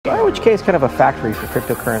OHK is kind of a factory for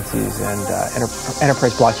cryptocurrencies and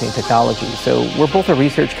enterprise blockchain technology. So we're both a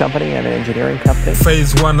research company and an engineering company.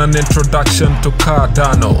 Phase 1, an introduction to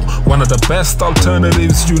Cardano. One of the best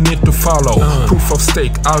alternatives you need to follow. Proof of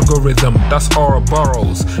stake algorithm, that's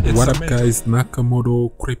Ouroboros. What up guys,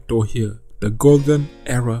 Nakamoto Crypto here. The golden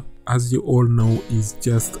era, as you all know, is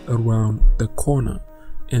just around the corner.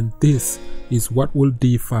 And this is what will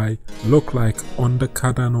DeFi look like on the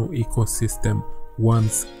Cardano ecosystem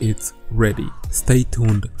once it's ready. Stay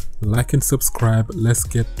tuned, like and subscribe. Let's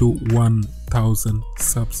get to 1,000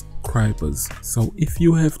 subscribers. So if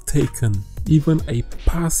you have taken even a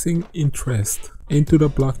passing interest into the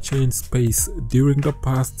blockchain space during the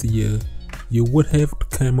past year, you would have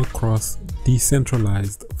come across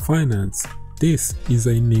decentralized finance. This is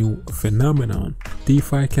a new phenomenon.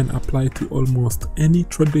 DeFi can apply to almost any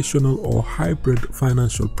traditional or hybrid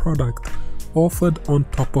financial product offered on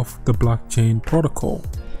top of the blockchain protocol.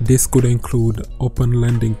 This could include open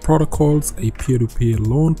lending protocols, a peer-to-peer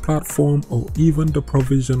loan platform, or even the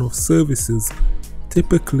provision of services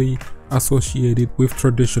typically associated with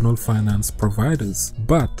traditional finance providers.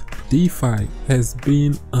 But DeFi has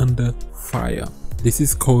been under fire. This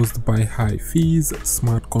is caused by high fees,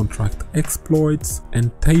 smart contract exploits,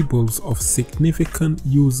 and tables of significant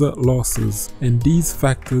user losses, and these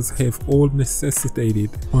factors have all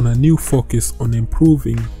necessitated on a new focus on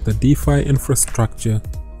improving the DeFi infrastructure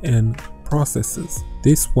and processes.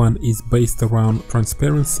 This one is based around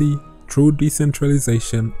transparency, true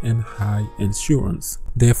decentralization, and high insurance.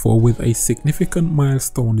 Therefore, with a significant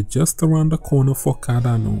milestone just around the corner for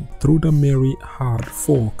Cardano through the merry hard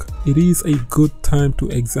fork, it is a good time to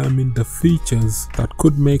examine the features that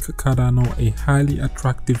could make Cardano a highly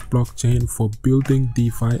attractive blockchain for building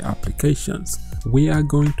DeFi applications. We are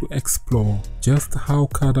going to explore just how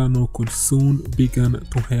Cardano could soon begin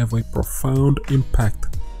to have a profound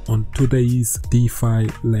impact on today's DeFi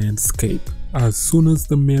landscape. As soon as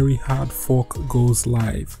the merry hard fork goes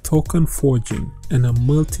live, token forging and a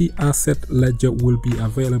multi-asset ledger will be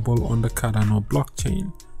available on the Cardano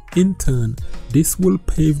blockchain. In turn, this will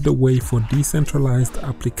pave the way for decentralized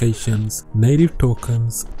applications, native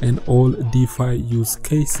tokens, and all DeFi use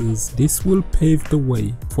cases. This will pave the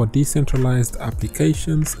way for decentralized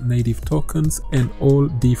applications, native tokens, and all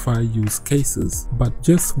DeFi use cases. But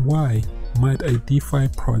just why might a DeFi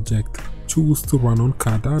project choose to run on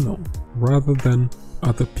Cardano rather than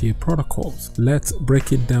other peer protocols? Let's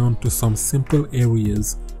break it down to some simple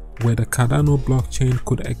areas where the Cardano blockchain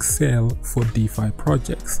could excel for DeFi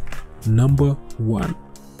projects. Number 1.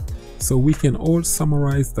 So we can all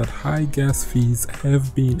summarize that high gas fees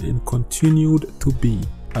have been and continued to be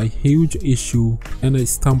a huge issue and a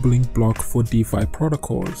stumbling block for DeFi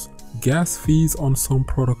protocols. Gas fees on some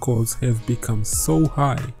protocols have become so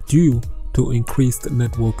high due to increased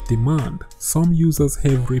network demand. Some users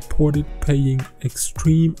have reported paying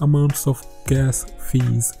extreme amounts of gas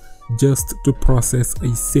fees just to process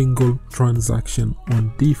a single transaction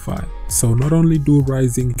on DeFi. So not only do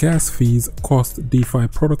rising gas fees cost DeFi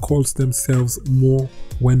protocols themselves more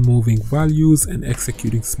when moving values and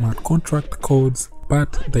executing smart contract codes,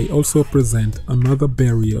 but they also present another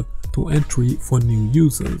barrier to entry for new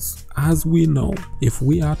users. As we know, if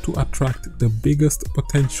we are to attract the biggest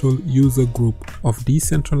potential user group of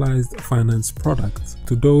decentralized finance products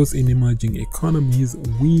to those in emerging economies,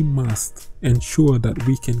 we must ensure that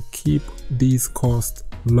we can keep these costs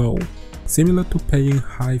low. Similar to paying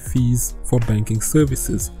high fees for banking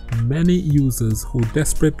services, many users who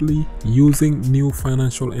desperately using new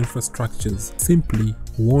financial infrastructures simply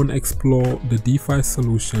won't explore the DeFi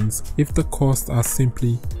solutions if the costs are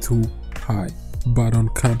simply too high. But on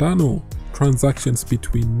Cardano, transactions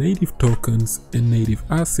between native tokens and native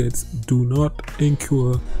assets do not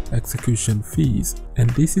incur execution fees, and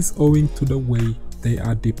this is owing to the way they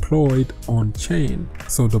are deployed on chain.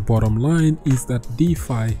 So the bottom line is that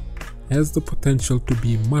DeFi has the potential to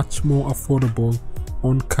be much more affordable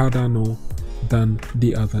on Cardano than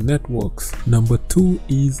the other networks. Number 2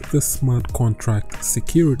 is the smart contract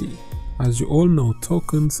security. As you all know,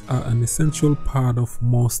 tokens are an essential part of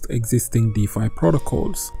most existing DeFi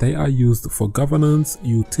protocols. They are used for governance,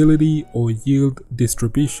 utility, or yield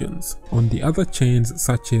distributions. On the other chains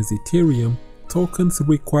such as Ethereum, tokens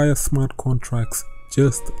require smart contracts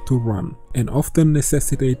just to run and often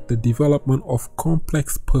necessitate the development of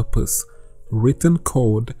complex purpose written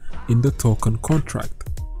code in the token contract.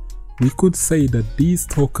 We could say that these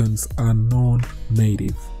tokens are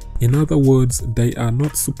non-native. In other words, they are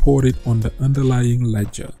not supported on the underlying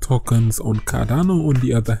ledger. Tokens on Cardano, on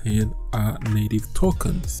the other hand, are native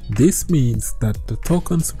tokens. This means that the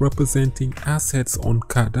tokens representing assets on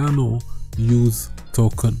Cardano use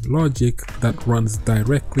token logic that runs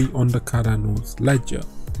directly on the Cardano's ledger,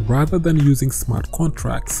 rather than using smart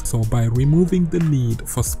contracts. So by removing the need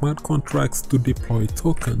for smart contracts to deploy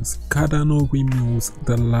tokens, Cardano removes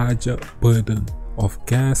the larger burden of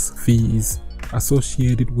gas fees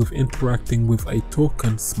associated with interacting with a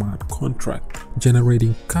token smart contract.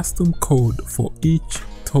 Generating custom code for each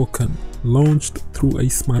token launched through a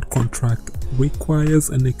smart contract requires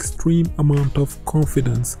an extreme amount of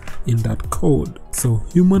confidence in that code. So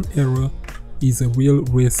human error is a real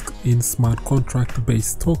risk in smart contract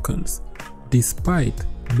based tokens, despite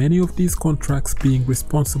many of these contracts being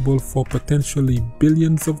responsible for potentially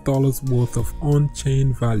billions of dollars worth of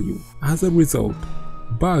on-chain value. As a result,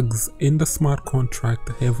 bugs in the smart contract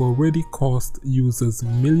have already cost users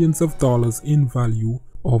millions of dollars in value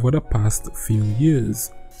over the past few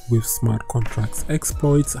years, with smart contracts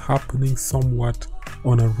exploits happening somewhat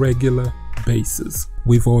on a regular basis.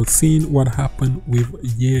 We've all seen what happened with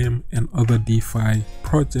YAM and other DeFi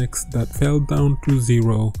projects that fell down to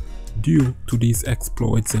zero due to these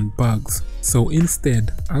exploits and bugs. So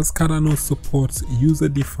instead, as Cardano supports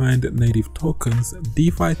user-defined native tokens,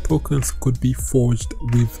 DeFi tokens could be forged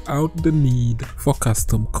without the need for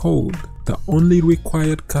custom code. The only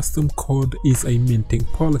required custom code is a minting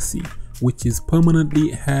policy, which is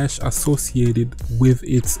permanently hash associated with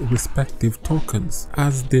its respective tokens,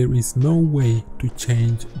 as there is no way to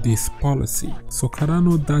change this policy. So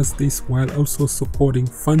Cardano does this while also supporting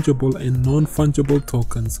fungible and non-fungible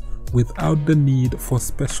tokens without the need for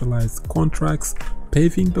specialized contracts,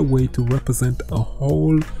 paving the way to represent a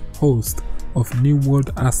whole host of new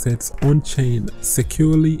world assets on-chain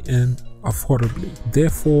securely and affordably.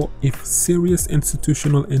 Therefore, if serious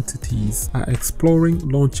institutional entities are exploring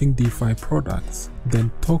launching DeFi products, then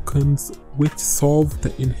tokens which solve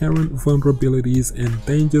the inherent vulnerabilities and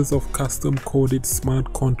dangers of custom-coded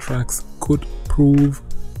smart contracts could prove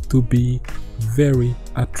to be very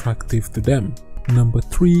attractive to them. Number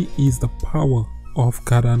 3 is the power of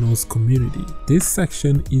Cardano's community. This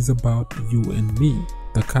section is about you and me,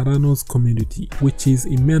 the Cardano's community, which is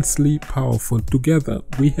immensely powerful. Together,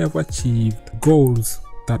 we have achieved goals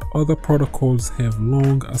that other protocols have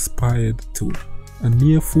long aspired to. A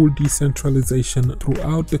near full decentralization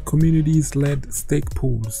throughout the community's led stake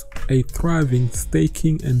pools, a thriving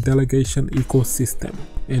staking and delegation ecosystem,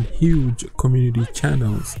 and huge community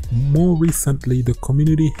channels. More recently, the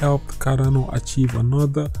community helped Cardano achieve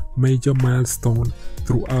another major milestone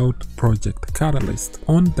throughout Project Catalyst.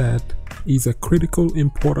 On that is a critical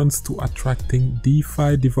importance to attracting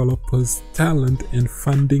DeFi developers, talent, and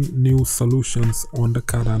funding new solutions on the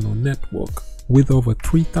Cardano network. With over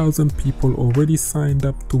 3,000 people already signed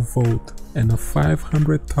up to vote and a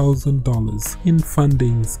 $500,000 in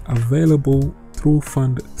fundings available through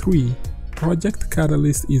Fund 3, Project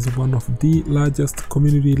Catalyst is one of the largest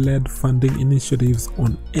community-led funding initiatives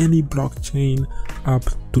on any blockchain up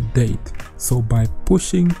to date. So by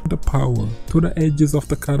pushing the power to the edges of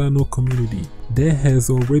the Cardano community, there has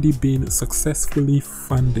already been successfully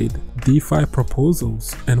funded DeFi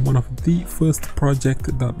proposals, and one of the first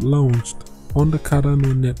projects that launched on the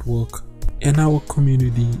Cardano network, and our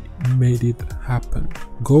community made it happen.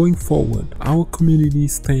 Going forward, our community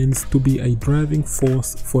stands to be a driving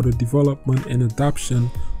force for the development and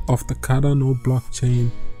adoption of the Cardano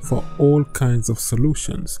blockchain for all kinds of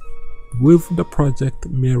solutions. With the project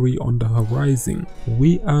Mary on the horizon,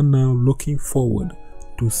 we are now looking forward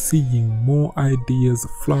to seeing more ideas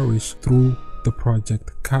flourish through the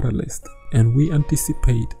Project Catalyst, and we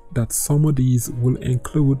anticipate that some of these will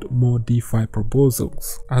include more DeFi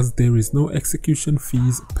proposals, as there is no execution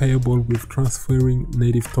fees payable with transferring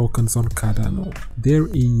native tokens on Cardano. There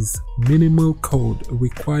is minimal code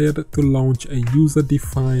required to launch a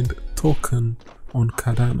user-defined token on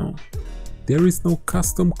Cardano. There is no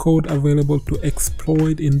custom code available to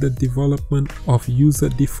exploit in the development of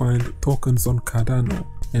user-defined tokens on Cardano.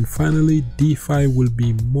 And finally, DeFi will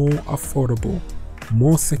be more affordable,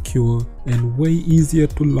 more secure, and way easier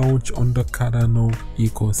to launch on the Cardano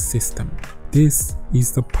ecosystem. This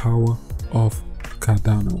is the power of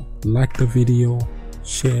Cardano. Like the video,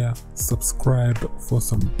 share, subscribe for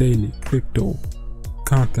some daily crypto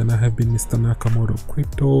content. I have been Mr. Nakamoto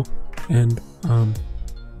Crypto, and I'm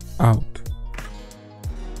out.